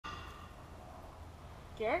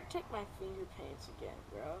Garrett took my finger paints again,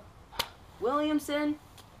 bro. Williamson?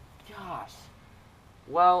 Gosh.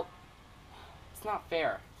 Well, it's not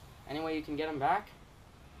fair. Any way you can get him back?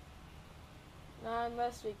 Not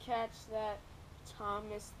unless we catch that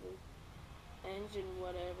Thomas the engine,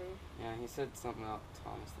 whatever. Yeah, he said something about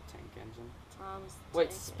Thomas the tank engine. Thomas the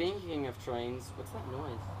Wait, tank speaking of trains, what's that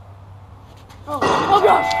noise? Oh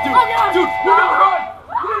gosh! Dude, Oh gosh! dude, we gotta run!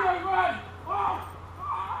 We gotta run!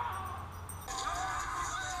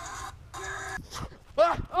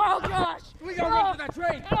 Oh gosh! We gotta run for that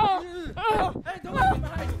train! Hey, don't leave me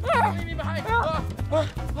behind! Don't leave me behind!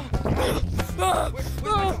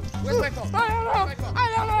 Where's my phone? I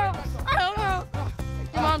don't know!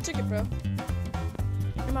 Your mom took it, bro.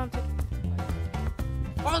 Your mom took it.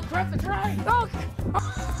 Oh crap, the train! Oh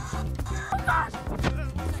gosh!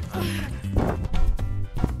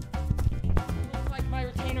 Looks like my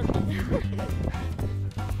retainer. Dude,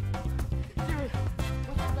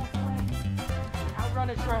 what's the best way? Outrun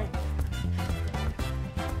a train.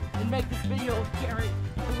 And make this video very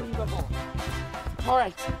believable.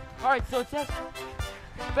 Alright, so it says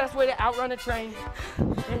the best way to outrun a train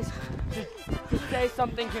is to say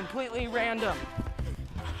something completely random.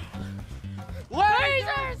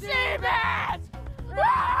 Laser Seabats!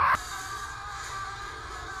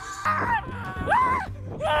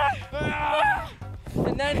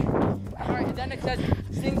 And then it says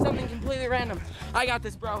sing something completely random. I got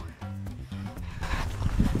this, bro.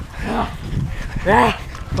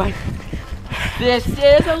 But this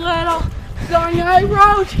is a little song I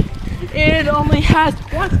wrote. It only has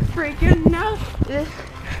one freaking note.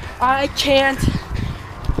 I can't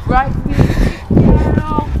write music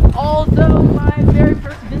piano. Although my very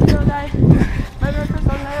first song that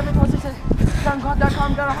I ever posted said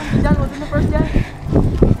SoundCloud.com got 100 downloads within the first day.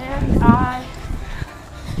 And I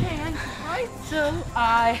can't write, so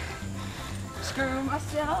I screw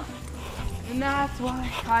myself. And that's why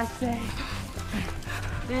I say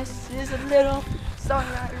this is a little song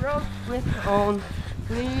I wrote with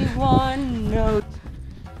only one note.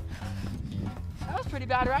 That was pretty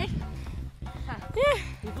bad, right? Huh. Yeah.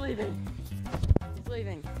 He's leaving. He's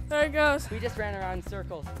leaving. There it goes. We just ran around in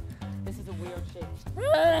circles. This is a weird shaped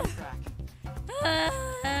track. This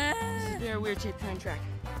is a very weird shaped train track.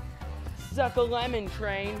 Suck a lemon,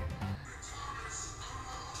 train.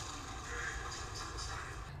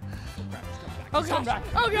 Oh gosh!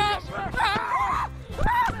 Oh gosh!